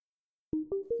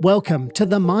Welcome to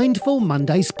the Mindful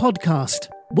Mondays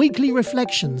podcast, weekly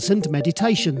reflections and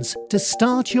meditations to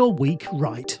start your week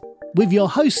right. With your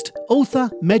host,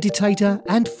 author, meditator,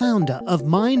 and founder of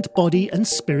Mind, Body and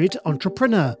Spirit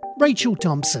Entrepreneur, Rachel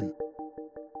Thompson.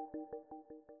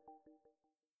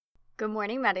 Good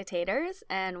morning, meditators,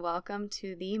 and welcome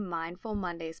to the Mindful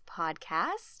Mondays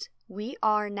podcast. We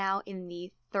are now in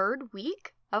the third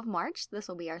week of March. This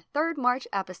will be our third March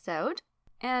episode,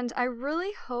 and I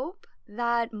really hope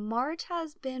that March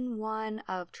has been one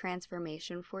of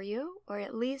transformation for you, or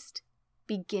at least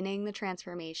beginning the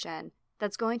transformation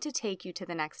that's going to take you to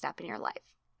the next step in your life.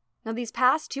 Now, these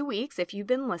past 2 weeks, if you've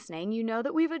been listening, you know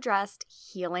that we've addressed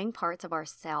healing parts of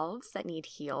ourselves that need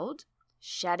healed,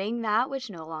 shedding that which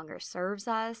no longer serves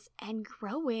us, and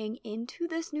growing into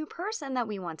this new person that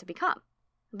we want to become.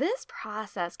 This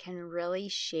process can really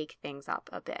shake things up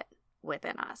a bit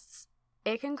within us.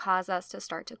 It can cause us to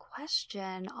start to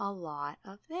question a lot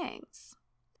of things.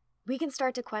 We can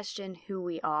start to question who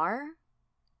we are,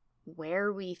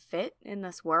 where we fit in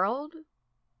this world,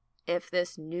 if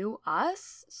this new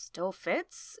us still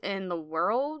fits in the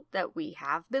world that we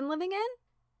have been living in.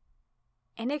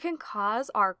 And it can cause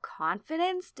our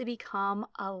confidence to become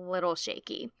a little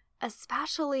shaky,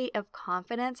 especially if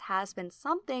confidence has been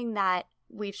something that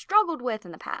we've struggled with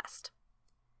in the past.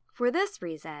 For this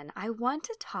reason, I want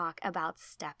to talk about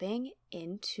stepping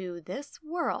into this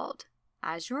world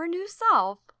as your new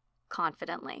self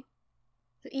confidently.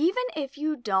 So even if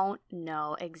you don't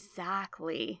know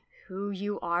exactly who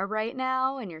you are right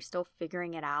now and you're still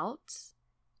figuring it out,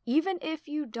 even if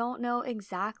you don't know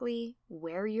exactly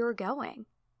where you're going,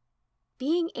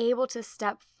 being able to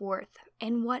step forth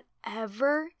in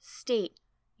whatever state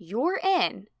you're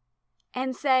in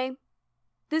and say,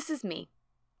 this is me.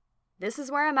 This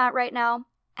is where I'm at right now,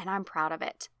 and I'm proud of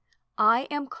it. I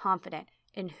am confident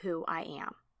in who I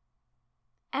am.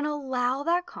 And allow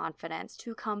that confidence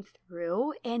to come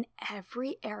through in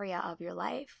every area of your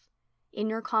life, in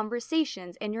your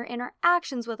conversations, in your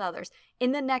interactions with others,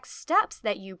 in the next steps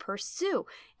that you pursue,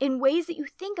 in ways that you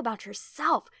think about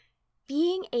yourself,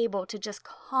 being able to just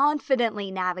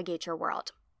confidently navigate your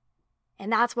world.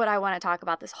 And that's what I want to talk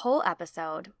about this whole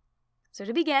episode. So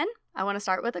to begin, I want to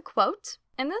start with a quote.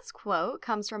 And this quote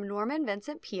comes from Norman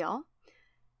Vincent Peale.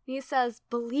 He says,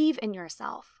 "Believe in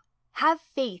yourself. Have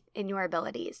faith in your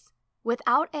abilities.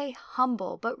 Without a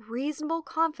humble but reasonable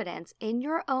confidence in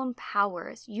your own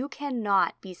powers, you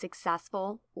cannot be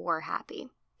successful or happy."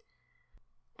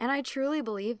 And I truly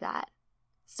believe that.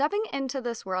 Stepping into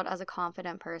this world as a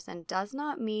confident person does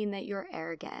not mean that you're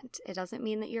arrogant. It doesn't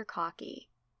mean that you're cocky.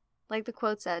 Like the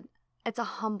quote said, it's a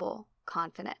humble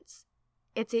confidence.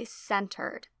 It's a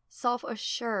centered,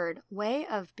 self-assured way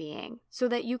of being so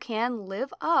that you can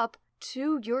live up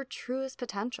to your truest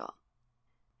potential.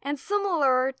 And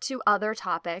similar to other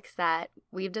topics that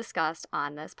we've discussed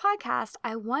on this podcast,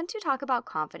 I want to talk about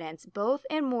confidence both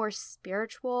in more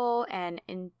spiritual and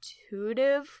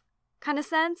intuitive kind of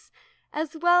sense,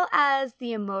 as well as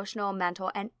the emotional,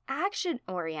 mental, and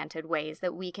action-oriented ways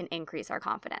that we can increase our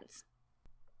confidence.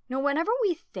 Now, whenever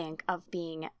we think of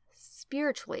being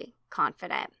spiritually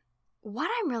confident, what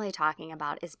I'm really talking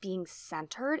about is being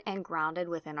centered and grounded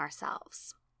within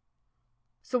ourselves.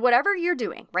 So whatever you're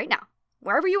doing right now,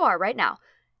 wherever you are right now,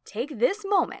 take this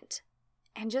moment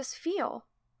and just feel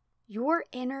your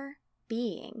inner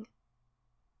being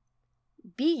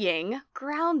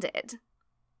grounded.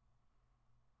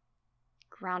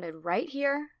 Grounded right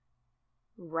here,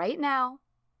 right now,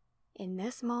 in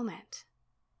this moment,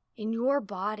 in your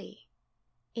body,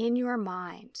 in your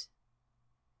mind.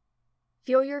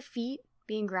 Feel your feet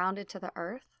being grounded to the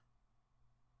earth.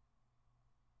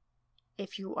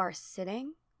 If you are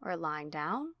sitting or lying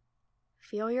down,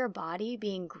 feel your body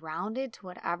being grounded to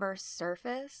whatever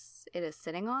surface it is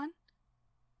sitting on.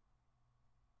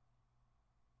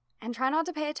 And try not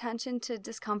to pay attention to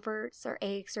discomforts or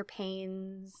aches or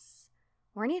pains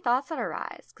or any thoughts that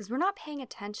arise, because we're not paying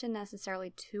attention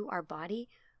necessarily to our body.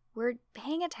 We're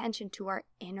paying attention to our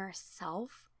inner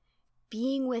self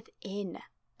being within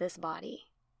this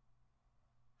body.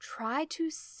 Try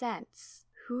to sense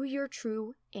who your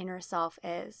true inner self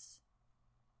is.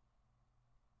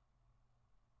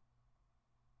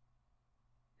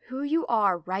 Who you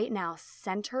are right now,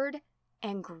 centered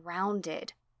and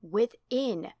grounded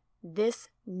within this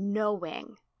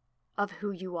knowing of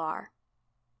who you are.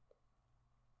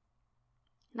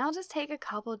 Now just take a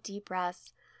couple deep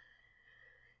breaths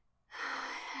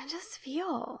and just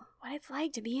feel what it's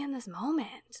like to be in this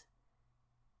moment.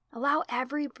 Allow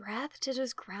every breath to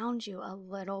just ground you a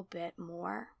little bit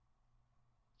more.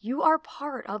 You are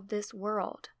part of this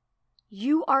world.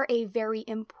 You are a very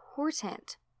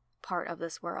important part of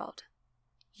this world.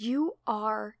 You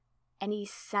are an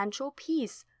essential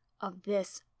piece of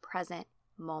this present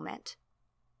moment.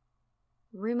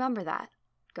 Remember that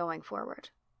going forward.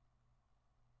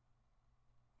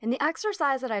 And the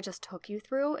exercise that I just took you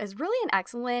through is really an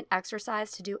excellent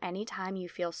exercise to do anytime you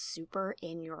feel super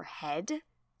in your head.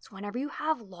 So whenever you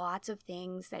have lots of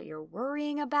things that you're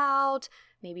worrying about,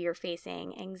 maybe you're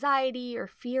facing anxiety or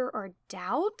fear or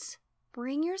doubt,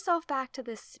 bring yourself back to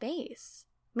this space.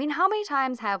 I mean, how many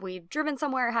times have we driven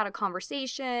somewhere, had a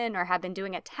conversation, or have been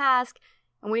doing a task,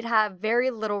 and we'd have very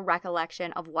little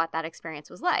recollection of what that experience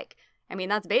was like? I mean,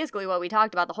 that's basically what we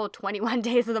talked about the whole 21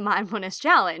 days of the mindfulness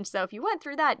challenge. So if you went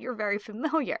through that, you're very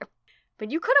familiar.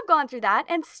 But you could have gone through that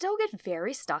and still get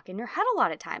very stuck in your head a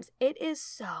lot of times. It is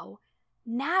so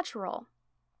natural.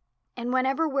 And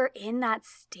whenever we're in that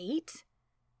state,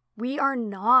 we are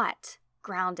not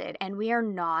grounded and we are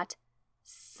not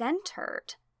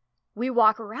centered. We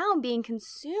walk around being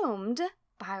consumed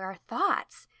by our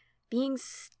thoughts, being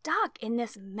stuck in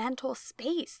this mental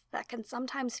space that can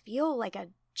sometimes feel like a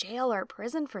jail or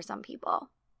prison for some people.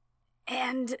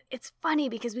 And it's funny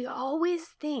because we always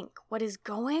think what is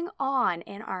going on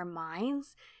in our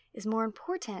minds is more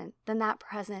important than that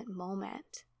present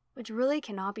moment, which really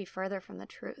cannot be further from the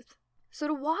truth. So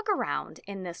to walk around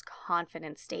in this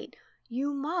confident state,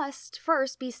 you must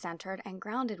first be centered and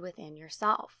grounded within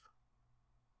yourself.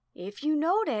 If you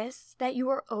notice that you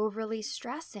are overly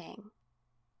stressing,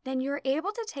 then you're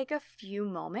able to take a few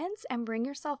moments and bring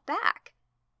yourself back.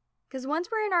 Because once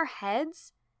we're in our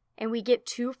heads and we get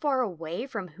too far away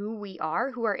from who we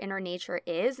are, who our inner nature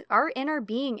is, our inner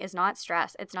being is not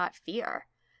stress, it's not fear.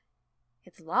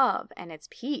 It's love and it's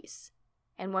peace.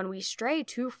 And when we stray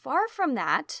too far from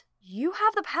that, you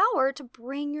have the power to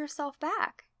bring yourself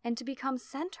back and to become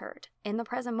centered in the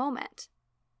present moment.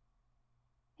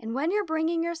 And when you're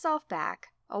bringing yourself back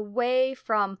away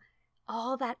from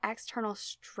all that external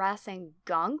stress and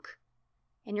gunk,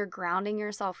 and you're grounding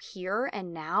yourself here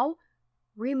and now,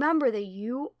 remember that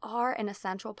you are an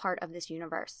essential part of this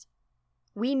universe.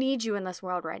 We need you in this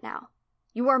world right now.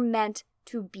 You are meant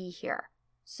to be here.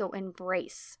 So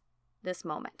embrace this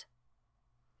moment.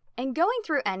 And going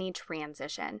through any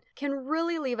transition can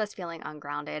really leave us feeling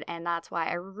ungrounded, and that's why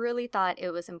I really thought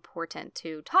it was important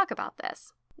to talk about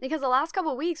this. Because the last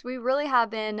couple of weeks, we really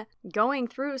have been going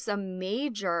through some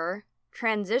major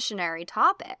transitionary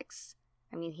topics.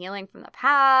 I mean, healing from the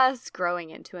past, growing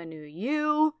into a new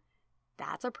you,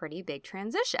 that's a pretty big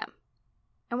transition.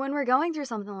 And when we're going through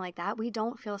something like that, we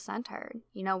don't feel centered.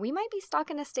 You know, we might be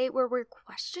stuck in a state where we're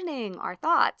questioning our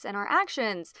thoughts and our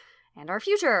actions and our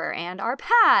future and our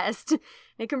past.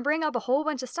 It can bring up a whole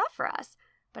bunch of stuff for us.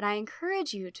 But I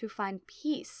encourage you to find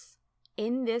peace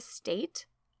in this state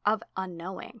of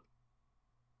unknowing.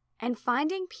 And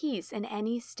finding peace in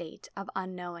any state of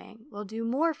unknowing will do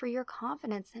more for your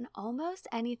confidence than almost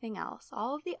anything else.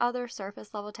 All of the other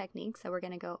surface level techniques that we're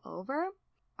going to go over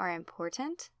are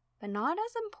important, but not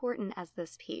as important as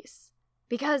this piece.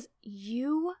 Because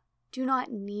you do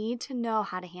not need to know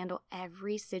how to handle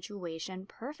every situation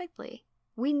perfectly.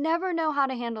 We never know how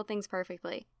to handle things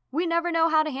perfectly. We never know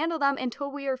how to handle them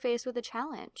until we are faced with a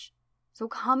challenge. So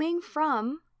coming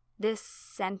from this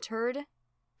centered,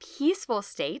 peaceful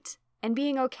state and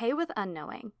being okay with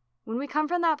unknowing, when we come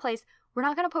from that place, we're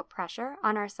not going to put pressure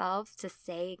on ourselves to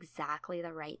say exactly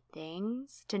the right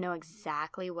things, to know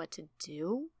exactly what to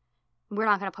do. We're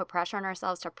not going to put pressure on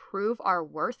ourselves to prove our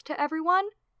worth to everyone,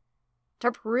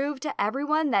 to prove to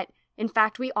everyone that, in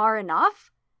fact, we are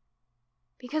enough,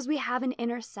 because we have an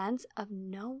inner sense of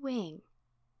knowing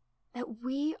that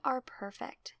we are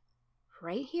perfect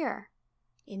right here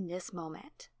in this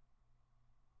moment.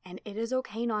 And it is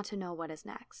okay not to know what is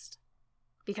next.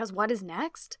 Because what is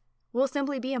next will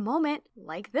simply be a moment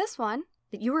like this one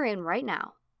that you are in right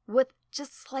now, with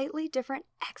just slightly different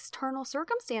external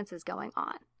circumstances going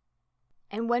on.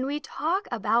 And when we talk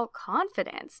about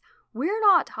confidence, we're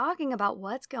not talking about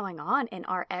what's going on in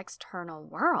our external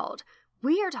world.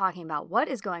 We are talking about what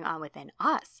is going on within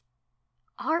us.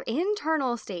 Our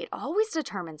internal state always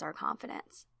determines our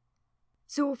confidence.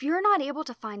 So if you're not able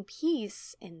to find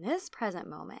peace in this present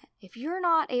moment, if you're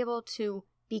not able to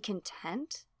be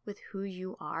content with who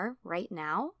you are right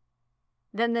now,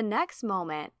 then the next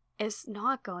moment is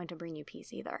not going to bring you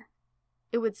peace either.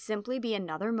 It would simply be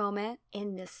another moment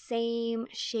in the same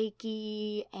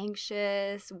shaky,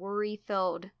 anxious,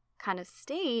 worry-filled kind of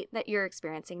state that you're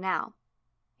experiencing now.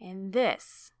 And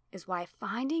this is why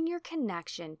finding your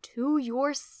connection to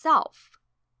yourself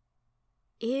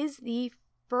is the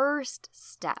first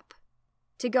step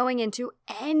to going into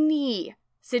any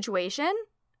situation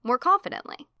more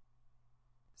confidently.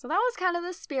 So that was kind of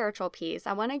the spiritual piece.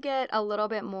 I want to get a little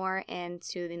bit more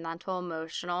into the mental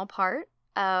emotional part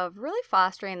of really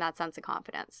fostering that sense of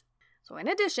confidence. So in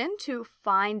addition to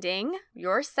finding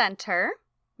your center,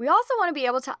 we also want to be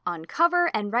able to uncover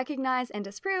and recognize and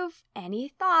disprove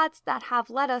any thoughts that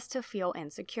have led us to feel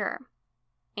insecure.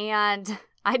 And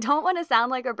I don't want to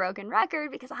sound like a broken record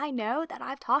because I know that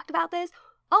I've talked about this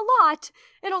a lot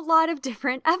in a lot of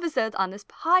different episodes on this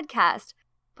podcast.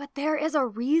 But there is a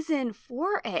reason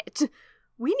for it.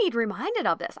 We need reminded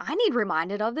of this. I need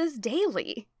reminded of this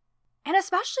daily. And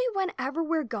especially whenever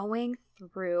we're going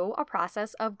through a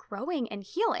process of growing and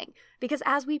healing. Because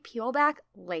as we peel back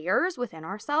layers within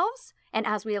ourselves, and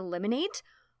as we eliminate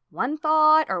one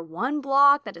thought or one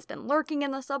block that has been lurking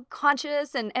in the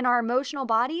subconscious and in our emotional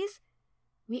bodies,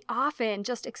 we often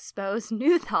just expose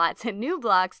new thoughts and new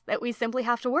blocks that we simply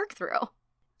have to work through.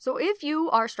 So if you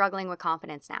are struggling with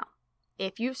confidence now,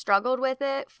 if you've struggled with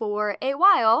it for a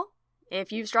while,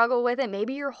 if you've struggled with it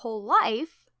maybe your whole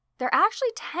life, there actually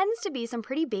tends to be some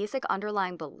pretty basic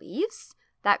underlying beliefs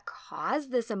that cause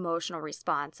this emotional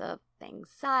response of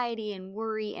anxiety and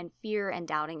worry and fear and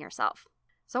doubting yourself.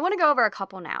 So I want to go over a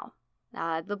couple now.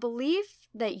 The belief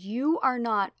that you are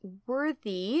not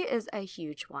worthy is a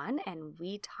huge one, and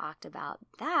we talked about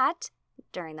that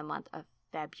during the month of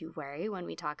February when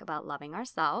we talk about loving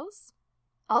ourselves.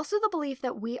 Also, the belief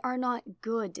that we are not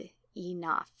good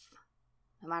enough.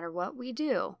 No matter what we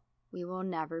do, we will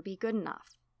never be good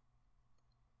enough.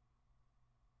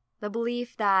 The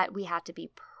belief that we have to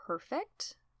be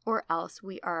perfect or else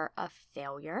we are a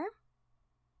failure.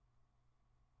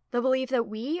 The belief that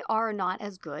we are not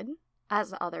as good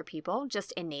as other people,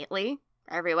 just innately.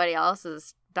 Everybody else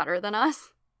is better than us.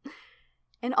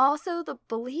 And also the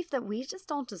belief that we just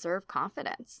don't deserve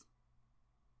confidence.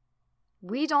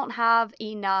 We don't have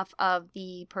enough of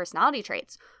the personality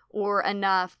traits or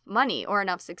enough money or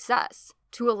enough success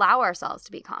to allow ourselves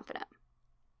to be confident.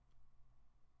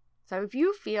 So if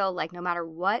you feel like no matter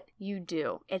what you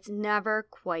do, it's never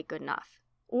quite good enough,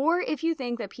 or if you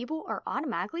think that people are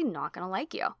automatically not going to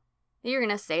like you, that you're going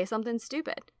to say something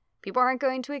stupid, people aren't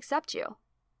going to accept you,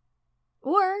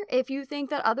 or if you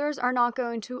think that others are not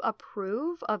going to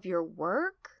approve of your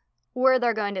work, or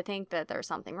they're going to think that there's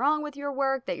something wrong with your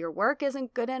work, that your work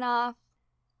isn't good enough,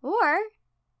 or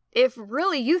if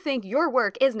really you think your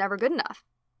work is never good enough,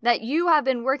 that you have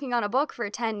been working on a book for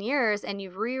 10 years and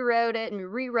you've rewrote it and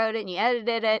you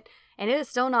edited it and it is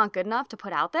still not good enough to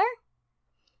put out there.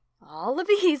 All of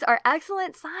these are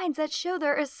excellent signs that show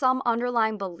there is some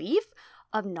underlying belief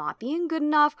of not being good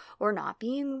enough or not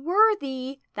being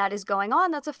worthy that is going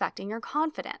on that's affecting your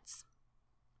confidence.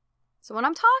 So when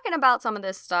I'm talking about some of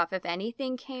this stuff, if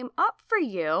anything came up for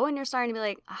you and you're starting to be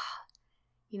like,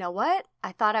 you know what?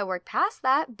 I thought I worked past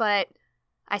that, but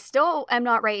I still am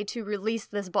not ready to release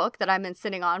this book that I've been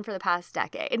sitting on for the past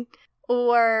decade.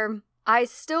 Or I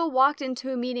still walked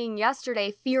into a meeting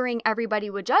yesterday fearing everybody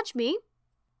would judge me.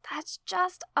 That's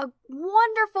just a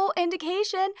wonderful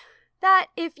indication that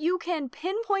if you can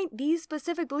pinpoint these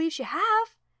specific beliefs you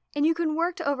have and you can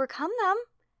work to overcome them,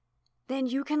 then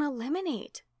you can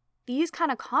eliminate these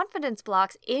kind of confidence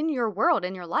blocks in your world,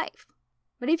 in your life.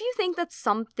 But if you think that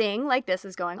something like this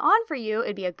is going on for you,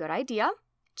 it'd be a good idea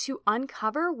to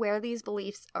uncover where these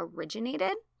beliefs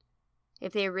originated.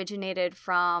 If they originated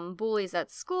from bullies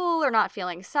at school or not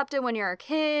feeling accepted when you're a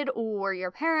kid, or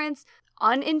your parents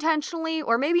unintentionally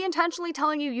or maybe intentionally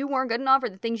telling you weren't good enough or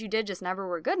the things you did just never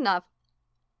were good enough,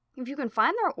 if you can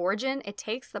find their origin, it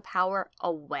takes the power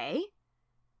away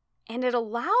and it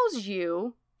allows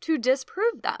you to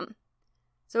disprove them.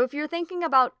 So if you're thinking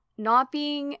about not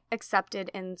being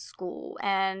accepted in school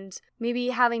and maybe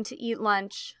having to eat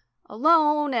lunch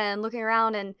alone and looking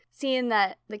around and seeing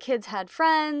that the kids had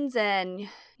friends and,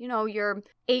 your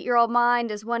 8-year-old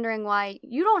mind is wondering why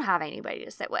you don't have anybody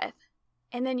to sit with.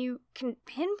 And then you can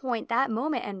pinpoint that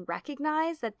moment and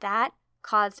recognize that that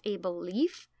caused a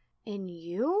belief in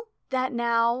you that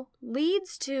now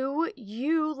leads to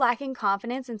you lacking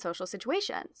confidence in social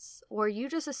situations, or you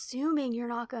just assuming you're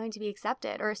not going to be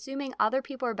accepted, or assuming other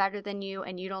people are better than you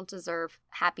and you don't deserve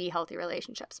happy, healthy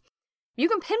relationships. You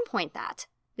can pinpoint that.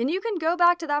 Then you can go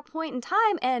back to that point in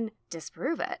time and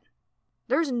disprove it.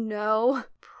 There's no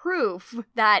proof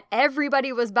that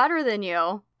everybody was better than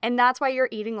you, and that's why you're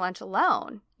eating lunch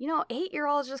alone.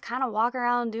 8-year-olds just kind of walk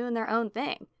around doing their own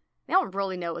thing. They don't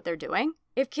really know what they're doing.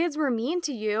 If kids were mean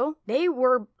to you, they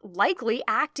were likely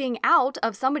acting out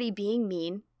of somebody being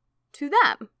mean to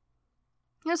them.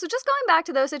 So just going back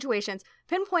to those situations,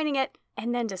 pinpointing it,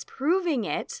 and then disproving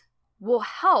it will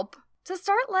help to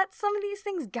start let some of these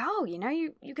things go.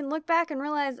 You can look back and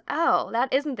realize, oh,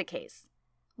 that isn't the case.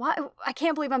 Why? I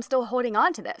can't believe I'm still holding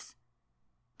on to this.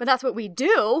 But that's what we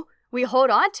do. We hold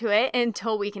on to it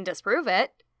until we can disprove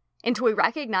it, until we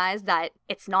recognize that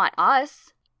it's not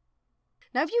us.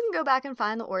 Now, if you can go back and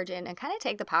find the origin and kind of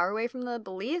take the power away from the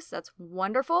beliefs, that's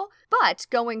wonderful. But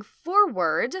going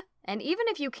forward, and even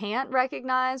if you can't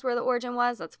recognize where the origin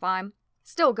was, that's fine.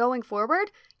 Still, going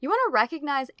forward, you want to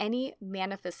recognize any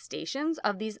manifestations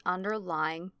of these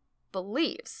underlying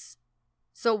beliefs.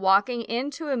 So walking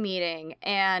into a meeting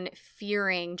and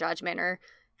fearing judgment, or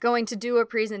going to do a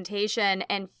presentation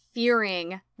and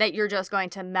fearing that you're just going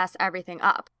to mess everything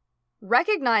up.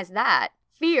 Recognize that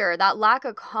fear, that lack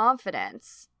of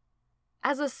confidence,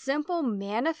 as a simple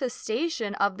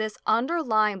manifestation of this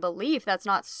underlying belief that's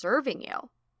not serving you.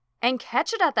 And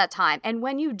catch it at that time. And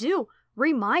when you do,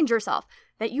 remind yourself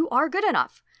that you are good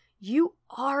enough. You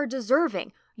are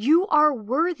deserving. You are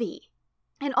worthy.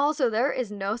 And also, there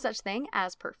is no such thing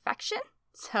as perfection.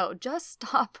 So just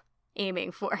stop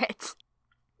aiming for it.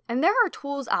 And there are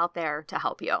tools out there to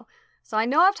help you. So I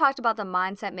know I've talked about the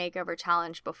Mindset Makeover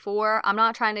Challenge before. I'm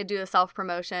not trying to do a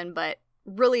self-promotion, but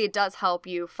really it does help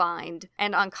you find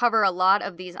and uncover a lot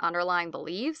of these underlying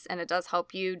beliefs, and it does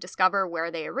help you discover where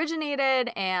they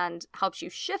originated and helps you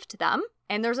shift them.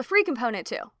 And there's a free component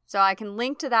too. So I can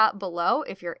link to that below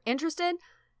if you're interested.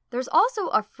 There's also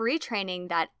a free training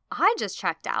that I just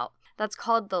checked out that's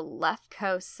called the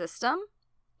Lefkoe System,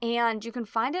 and you can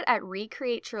find it at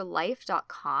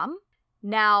recreateyourlife.com.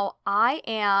 Now, I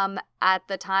am, at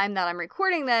the time that I'm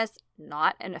recording this,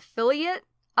 not an affiliate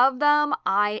of them.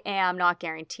 I am not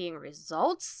guaranteeing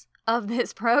results of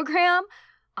this program.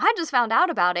 I just found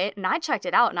out about it and I checked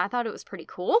it out and I thought it was pretty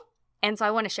cool. And so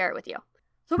I want to share it with you.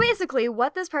 So basically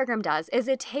what this program does is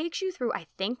it takes you through, I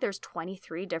think there's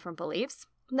 23 different beliefs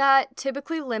that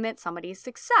typically limit somebody's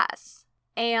success.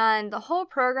 And the whole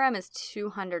program is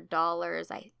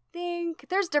 $200, I think.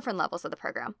 There's different levels of the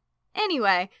program.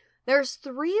 Anyway, there's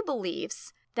 3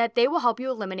 beliefs that they will help you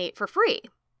eliminate for free.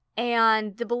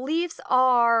 And the beliefs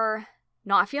are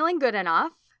not feeling good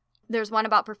enough. There's one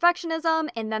about perfectionism,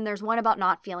 and then there's one about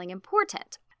not feeling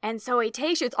important. And so it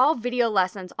takes you, it's all video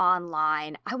lessons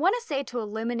online. I want to say to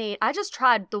eliminate, I just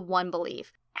tried the one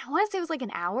belief. I want to say it was like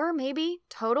an hour maybe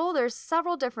total. There's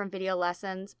several different video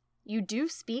lessons. You do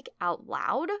speak out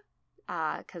loud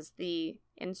because the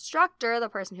instructor, the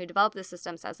person who developed the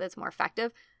system, says it's more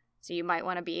effective. So you might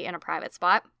want to be in a private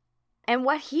spot. And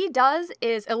what he does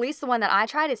is, at least the one that I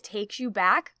tried, is takes you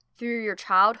back through your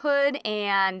childhood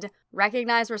and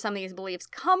recognize where some of these beliefs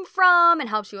come from and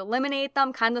helps you eliminate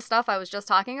them, kind of stuff I was just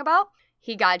talking about.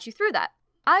 He guides you through that.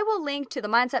 I will link to the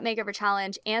Mindset Makeover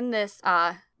Challenge and this,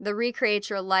 the Recreate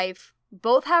Your Life.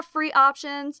 Both have free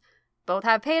options. Both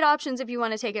have paid options if you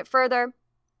want to take it further.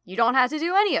 You don't have to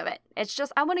do any of it. It's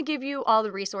just, I want to give you all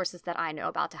the resources that I know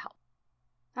about to help.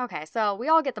 Okay, so we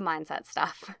all get the mindset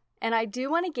stuff. And I do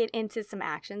want to get into some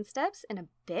action steps in a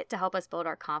bit to help us build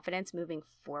our confidence moving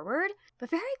forward.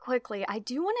 But very quickly, I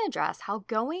do want to address how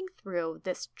going through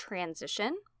this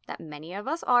transition that many of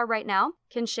us are right now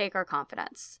can shake our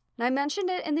confidence. And I mentioned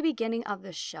it in the beginning of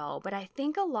the show, but I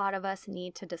think a lot of us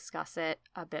need to discuss it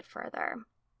a bit further.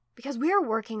 Because we are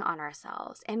working on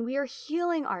ourselves and we are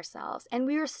healing ourselves and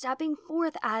we are stepping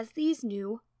forth as these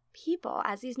new people,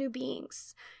 as these new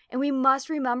beings. And we must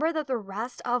remember that the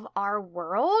rest of our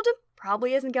world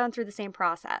probably isn't going through the same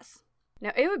process.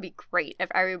 Now, it would be great if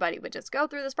everybody would just go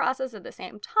through this process at the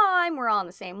same time. We're all on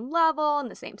the same level, in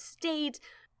the same state.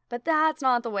 But that's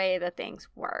not the way that things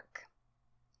work.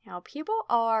 You know, people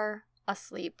are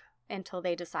asleep until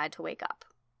they decide to wake up.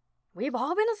 We've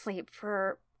all been asleep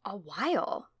for a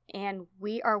while. And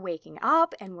we are waking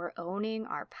up and we're owning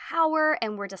our power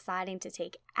and we're deciding to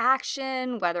take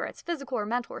action, whether it's physical or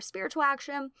mental or spiritual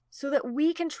action, so that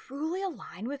we can truly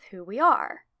align with who we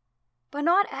are. But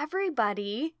not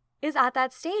everybody is at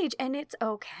that stage, and it's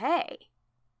okay.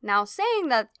 Now, saying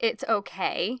that it's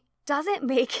okay doesn't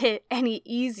make it any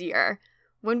easier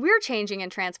when we're changing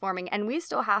and transforming and we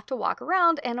still have to walk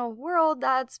around in a world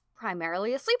that's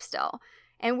primarily asleep still.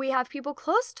 And we have people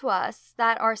close to us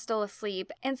that are still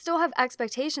asleep and still have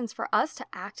expectations for us to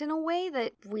act in a way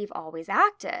that we've always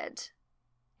acted.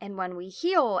 And when we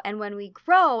heal and when we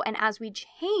grow and as we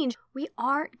change, we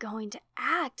aren't going to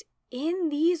act in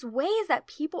these ways that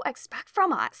people expect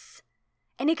from us.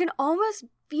 And it can almost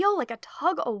feel like a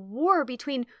tug of war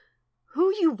between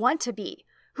who you want to be,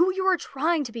 who you are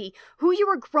trying to be, who you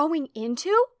are growing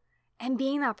into, and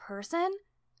being that person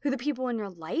who the people in your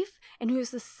life and who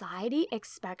society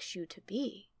expects you to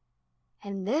be.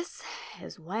 And this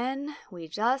is when we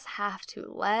just have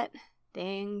to let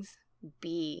things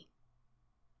be.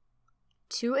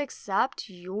 to accept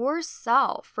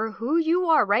yourself for who you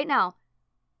are right now,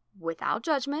 without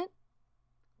judgment,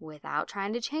 without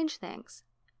trying to change things,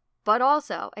 but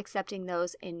also accepting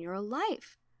those in your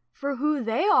life for who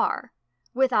they are,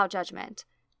 without judgment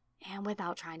and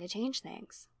without trying to change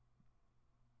things.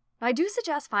 I do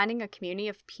suggest finding a community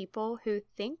of people who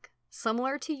think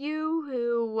similar to you,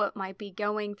 who might be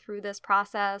going through this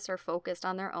process or focused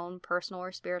on their own personal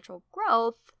or spiritual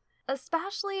growth,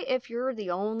 especially if you're the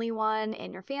only one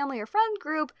in your family or friend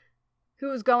group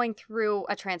who's going through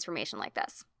a transformation like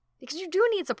this. Because you do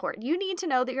need support. You need to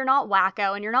know that you're not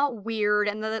wacko and you're not weird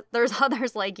and that there's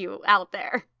others like you out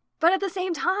there. But at the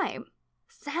same time,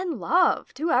 send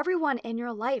love to everyone in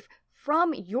your life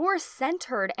from your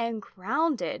centered and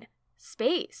grounded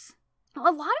space. A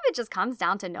lot of it just comes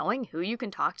down to knowing who you can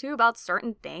talk to about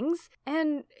certain things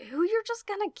and who you're just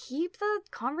going to keep the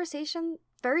conversation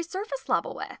very surface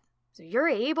level with. So you're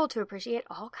able to appreciate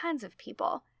all kinds of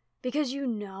people because you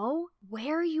know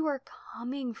where you are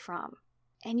coming from.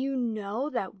 And you know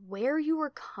that where you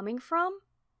are coming from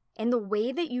and the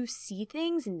way that you see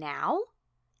things now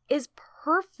is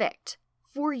perfect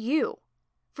for you,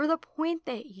 for the point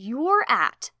that you're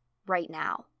at right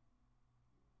now.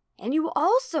 And you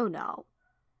also know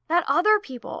that other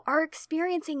people are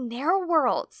experiencing their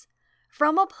worlds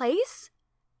from a place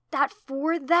that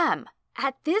for them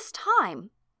at this time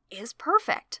is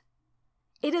perfect.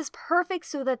 It is perfect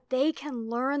so that they can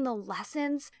learn the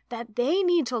lessons that they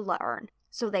need to learn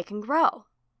so they can grow.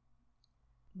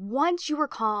 Once you are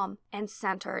calm and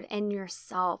centered in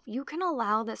yourself, you can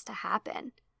allow this to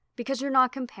happen because you're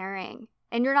not comparing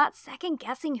and you're not second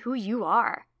guessing who you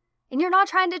are. And you're not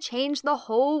trying to change the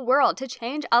whole world, to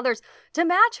change others, to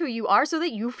match who you are so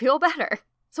that you feel better.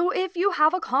 So if you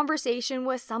have a conversation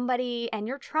with somebody and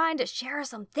you're trying to share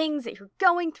some things that you're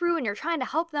going through and you're trying to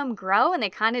help them grow and they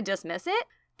kind of dismiss it,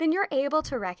 then you're able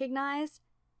to recognize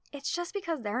it's just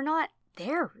because they're not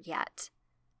there yet.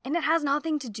 And it has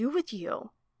nothing to do with you.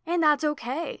 And that's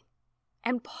okay.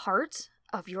 And part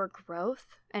of your growth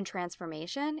and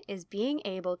transformation is being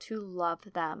able to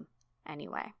love them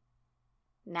anyway.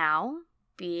 Now,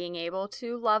 being able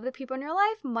to love the people in your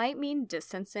life might mean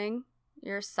distancing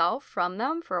yourself from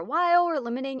them for a while or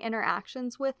limiting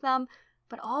interactions with them,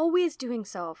 but always doing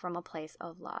so from a place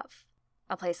of love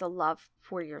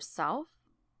for yourself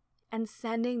and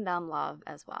sending them love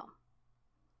as well.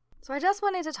 So I just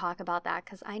wanted to talk about that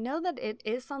because I know that it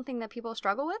is something that people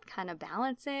struggle with, kind of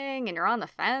balancing, and you're on the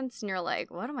fence and you're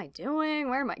like, what am I doing?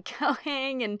 Where am I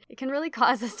going? And it can really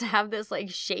cause us to have this like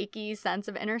shaky sense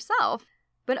of inner self.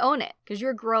 But own it because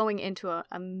you're growing into an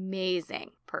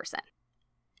amazing person.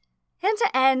 And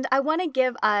to end, I want to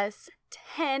give us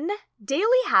 10 daily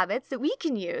habits that we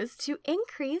can use to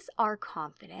increase our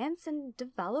confidence and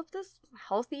develop this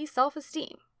healthy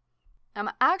self-esteem. I'm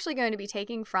actually going to be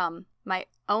taking from my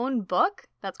own book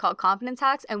that's called Confidence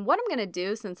Hacks. And what I'm going to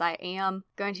do, since I am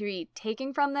going to be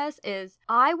taking from this, is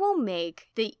I will make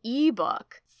the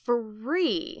ebook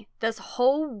free this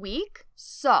whole week.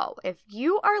 So if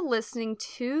you are listening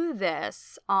to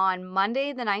this on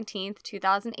Monday the 19th,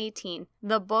 2018,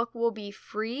 the book will be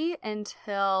free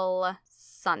until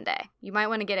Sunday. You might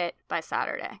want to get it by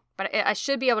Saturday, but I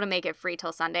should be able to make it free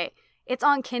till Sunday. It's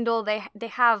on Kindle. They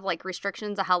have like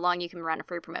restrictions on how long you can run a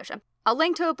free promotion. I'll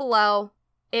link to it below.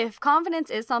 If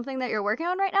confidence is something that you're working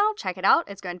on right now, check it out.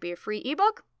 It's going to be a free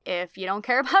ebook. If you don't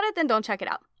care about it, then don't check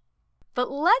it out. But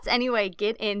let's anyway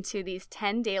get into these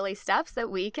 10 daily steps that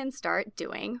we can start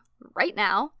doing right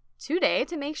now, today,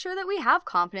 to make sure that we have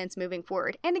confidence moving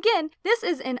forward. And again, this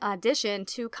is in addition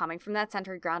to coming from that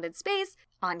centered, grounded space,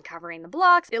 uncovering the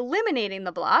blocks, eliminating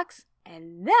the blocks,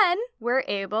 and then we're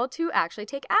able to actually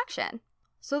take action.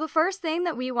 So the first thing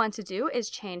that we want to do is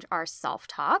change our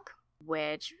self-talk,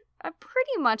 which I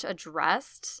pretty much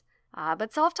addressed.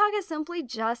 But self-talk is simply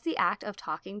just the act of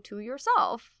talking to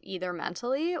yourself, either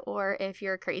mentally or, if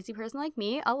you're a crazy person like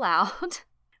me, aloud.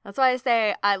 That's why I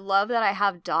say I love that I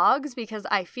have dogs, because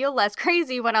I feel less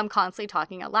crazy when I'm constantly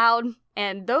talking aloud.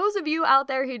 And those of you out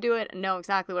there who do it know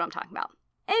exactly what I'm talking about.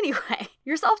 Anyway,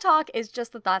 your self-talk is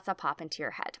just the thoughts that pop into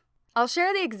your head. I'll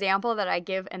share the example that I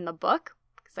give in the book,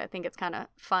 because I think it's kind of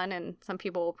fun and some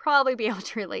people will probably be able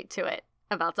to relate to it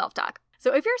about self-talk.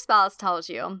 So if your spouse tells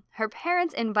you her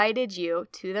parents invited you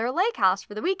to their lake house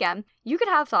for the weekend, you could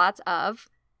have thoughts of,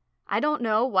 I don't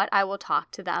know what I will talk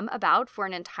to them about for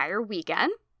an entire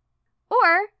weekend.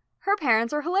 Or, her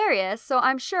parents are hilarious, so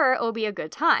I'm sure it will be a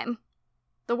good time.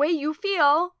 The way you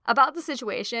feel about the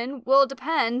situation will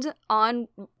depend on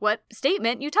what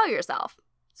statement you tell yourself.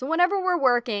 So whenever we're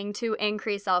working to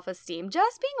increase self-esteem,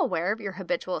 just being aware of your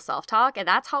habitual self-talk, and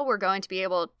that's how we're going to be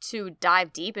able to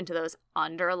dive deep into those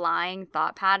underlying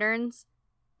thought patterns,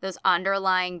 those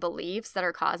underlying beliefs that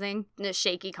are causing the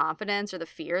shaky confidence or the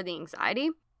fear, the anxiety.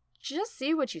 Just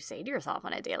see what you say to yourself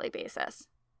on a daily basis.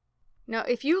 Now,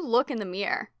 if you look in the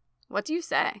mirror, what do you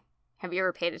say? Have you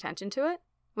ever paid attention to it?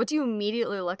 What do you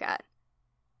immediately look at?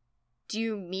 Do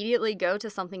you immediately go to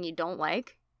something you don't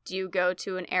like? Do you go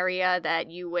to an area that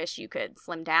you wish you could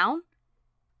slim down?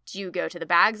 Do you go to the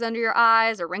bags under your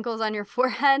eyes or wrinkles on your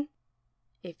forehead?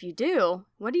 If you do,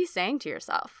 what are you saying to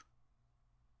yourself?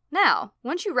 Now,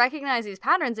 once you recognize these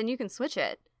patterns, then you can switch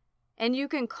it. And you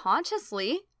can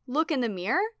consciously look in the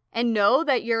mirror and know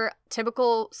that your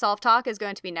typical self-talk is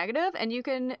going to be negative, and you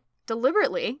can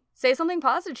deliberately say something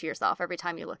positive to yourself every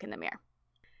time you look in the mirror.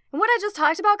 And what I just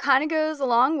talked about kind of goes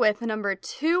along with number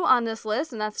 2 on this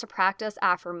list, and that's to practice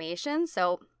affirmations.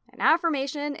 So an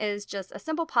affirmation is just a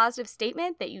simple positive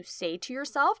statement that you say to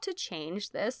yourself to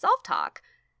change this self-talk.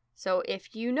 So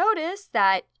if you notice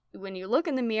that when you look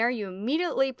in the mirror, you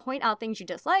immediately point out things you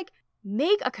dislike,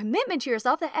 make a commitment to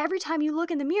yourself that every time you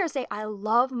look in the mirror, say, I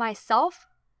love myself.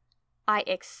 I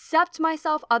accept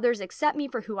myself. Others accept me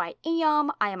for who I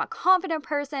am. I am a confident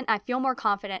person. I feel more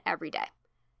confident every day.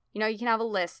 You know, you can have a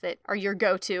list that are your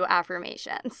go-to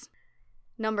affirmations.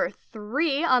 Number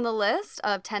 3 on the list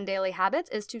of 10 daily habits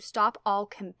is to stop all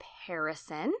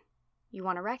comparison. You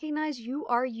want to recognize you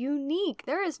are unique.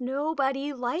 There is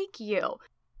nobody like you.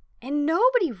 And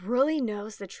nobody really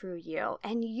knows the true you.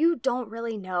 And you don't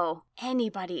really know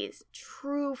anybody's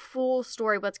true, full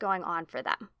story, what's going on for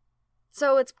them.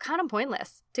 So it's kind of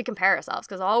pointless to compare ourselves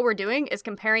because all we're doing is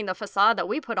comparing the facade that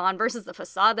we put on versus the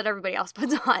facade that everybody else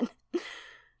puts on.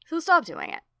 So stop doing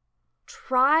it.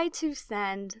 Try to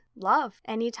send love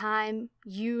anytime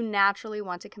you naturally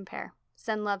want to compare.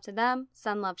 Send love to them,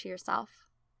 send love to yourself.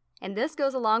 And this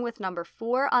goes along with number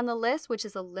 4 on the list, which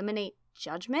is eliminate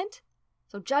judgment.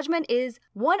 So judgment is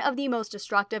one of the most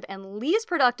destructive and least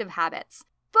productive habits,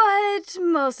 but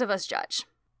most of us judge.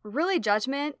 Really,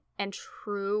 judgment and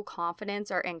true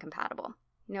confidence are incompatible.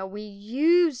 You know, we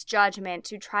use judgment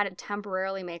to try to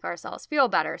temporarily make ourselves feel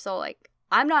better. So like,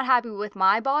 I'm not happy with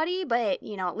my body, but,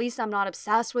 you know, at least I'm not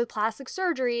obsessed with plastic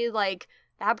surgery like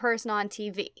that person on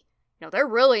TV. You know, they're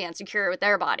really insecure with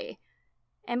their body.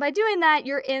 And by doing that,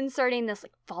 you're inserting this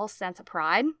like false sense of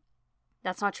pride.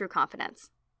 That's not true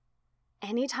confidence.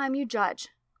 Anytime you judge,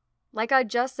 like I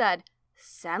just said,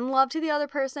 send love to the other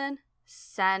person,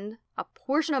 send a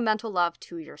portion of mental love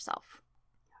to yourself.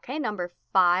 Okay, number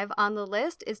 5 on the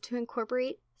list is to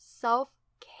incorporate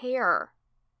self-care.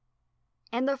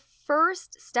 And the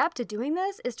first step to doing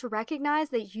this is to recognize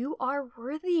that you are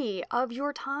worthy of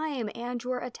your time and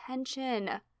your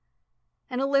attention.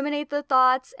 And eliminate the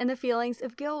thoughts and the feelings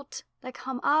of guilt that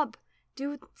come up.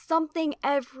 Do something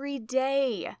every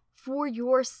day for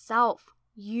yourself.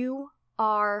 You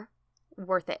are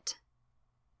worth it.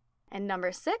 And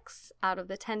number 6 out of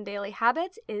the 10 daily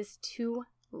habits is to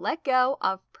let go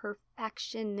of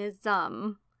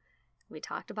perfectionism. We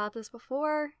talked about this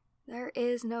before. There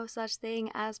is no such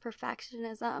thing as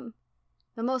perfectionism.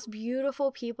 The most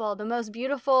beautiful people, the most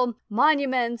beautiful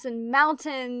monuments and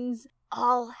mountains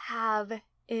all have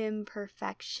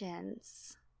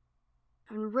imperfections.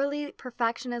 And really,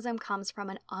 perfectionism comes from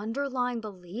an underlying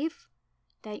belief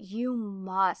that you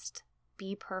must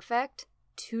be perfect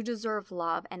to deserve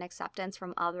love and acceptance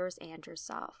from others and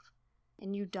yourself.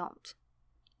 And you don't.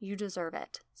 You deserve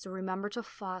it. So remember to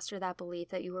foster that belief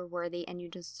that you are worthy and you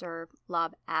deserve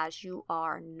love as you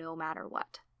are, no matter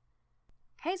what.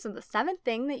 Okay, so the 7th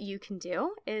thing that you can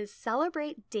do is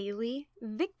celebrate daily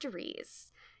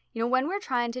victories. You know, when we're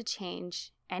trying to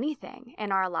change anything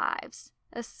in our lives,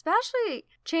 especially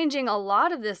changing a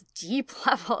lot of this deep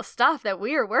level stuff that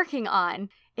we are working on,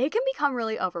 it can become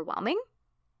really overwhelming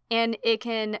and it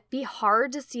can be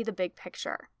hard to see the big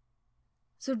picture.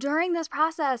 So during this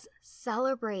process,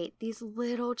 celebrate these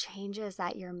little changes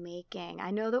that you're making. I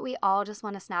know that we all just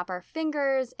want to snap our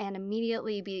fingers and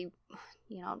immediately be,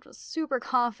 just super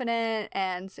confident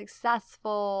and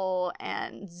successful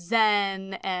and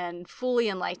zen and fully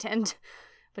enlightened,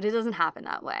 but it doesn't happen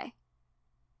that way.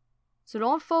 So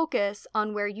don't focus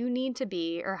on where you need to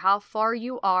be or how far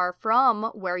you are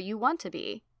from where you want to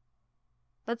be,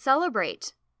 but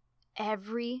celebrate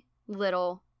every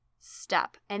little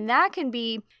step. And that can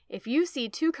be if you see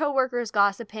 2 coworkers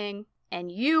gossiping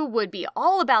and you would be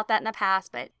all about that in the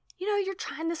past, but you're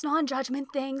trying this non-judgment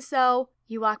thing, so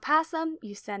you walk past them,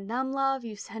 you send them love,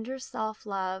 you send yourself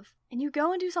love, and you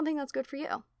go and do something that's good for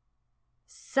you.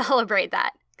 Celebrate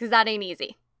that, because that ain't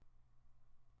easy.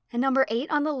 And number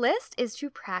 8 on the list is to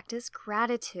practice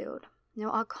gratitude.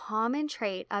 Now, a common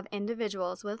trait of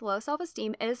individuals with low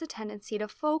self-esteem is a tendency to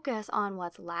focus on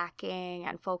what's lacking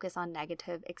and focus on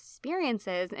negative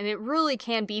experiences, and it really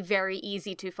can be very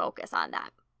easy to focus on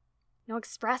that. Now,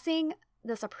 expressing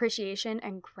this appreciation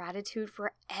and gratitude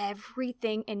for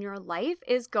everything in your life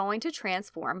is going to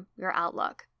transform your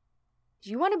outlook.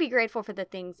 You want to be grateful for the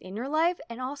things in your life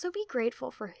and also be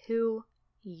grateful for who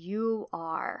you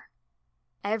are.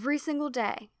 Every single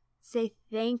day, say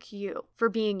thank you for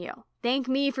being you. Thank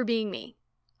me for being me.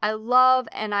 I love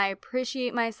and I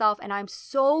appreciate myself, and I'm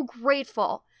so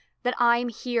grateful that I'm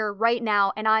here right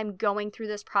now and I'm going through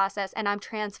this process and I'm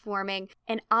transforming,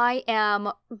 and I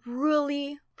am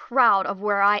really proud of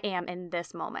where I am in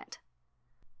this moment.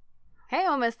 Okay,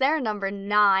 almost there. Number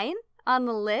 9 on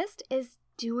the list is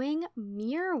doing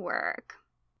mirror work.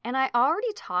 And I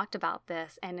already talked about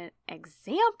this in an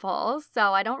example,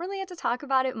 so I don't really have to talk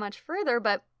about it much further,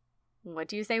 but what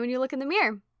do you say when you look in the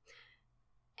mirror?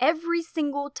 Every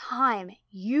single time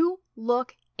you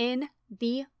look in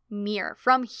the mirror,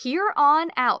 from here on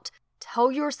out,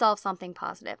 tell yourself something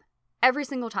positive. Every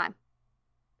single time.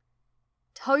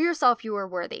 Tell yourself you are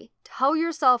worthy. Tell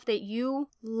yourself that you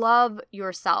love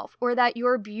yourself, or that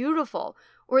you're beautiful,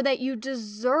 or that you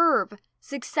deserve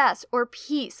success or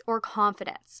peace or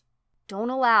confidence. Don't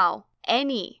allow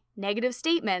any negative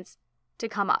statements to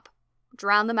come up.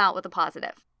 Drown them out with a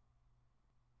positive.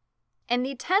 And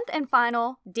the 10th and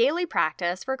final daily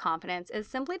practice for confidence is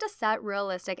simply to set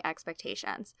realistic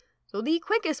expectations. So the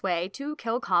quickest way to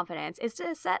kill confidence is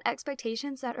to set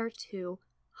expectations that are too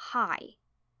high.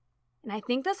 And I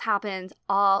think this happens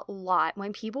a lot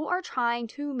when people are trying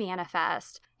to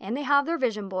manifest and they have their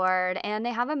vision board and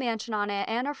they have a mansion on it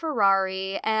and a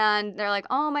Ferrari, and they're like,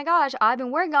 oh my gosh, I've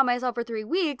been working on myself for 3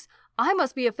 weeks. I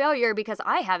must be a failure because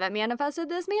I haven't manifested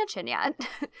this mansion yet.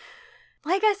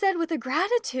 Like I said with the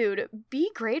gratitude, be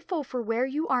grateful for where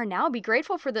you are now. Be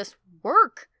grateful for this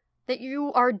work that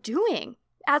you are doing.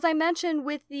 As I mentioned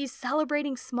with these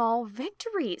celebrating small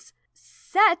victories,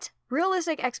 set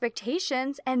realistic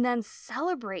expectations and then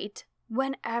celebrate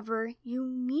whenever you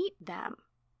meet them.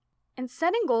 And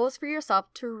setting goals for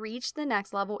yourself to reach the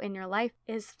next level in your life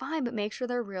is fine, but make sure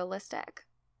they're realistic.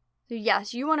 So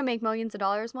yes, you want to make millions of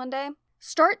dollars one day?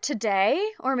 Start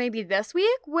today or maybe this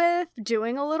week with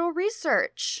doing a little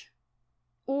research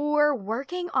or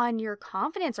working on your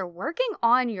confidence or working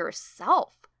on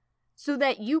yourself so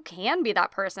that you can be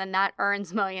that person that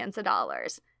earns millions of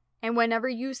dollars. And whenever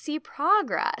you see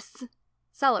progress,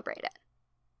 celebrate it.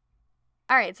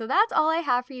 All right, so that's all I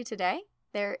have for you today.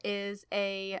 There is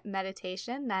a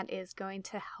meditation that is going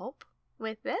to help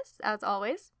with this, as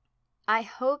always. I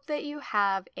hope that you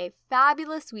have a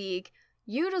fabulous week.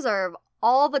 You deserve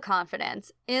all the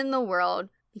confidence in the world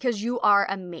because you are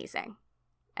amazing.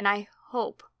 And I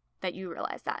hope that you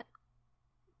realize that.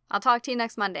 I'll talk to you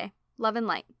next Monday. Love and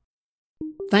light.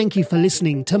 Thank you for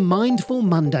listening to Mindful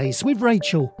Mondays with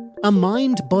Rachel, a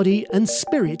mind, body and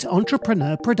spirit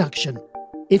entrepreneur production.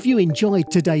 If you enjoyed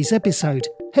today's episode,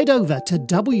 head over to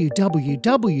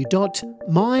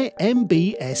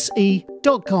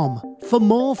www.mymbse.com for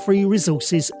more free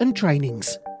resources and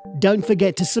trainings. Don't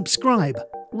forget to subscribe,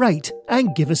 rate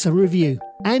and give us a review.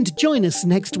 And join us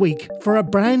next week for a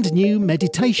brand new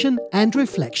meditation and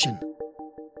reflection.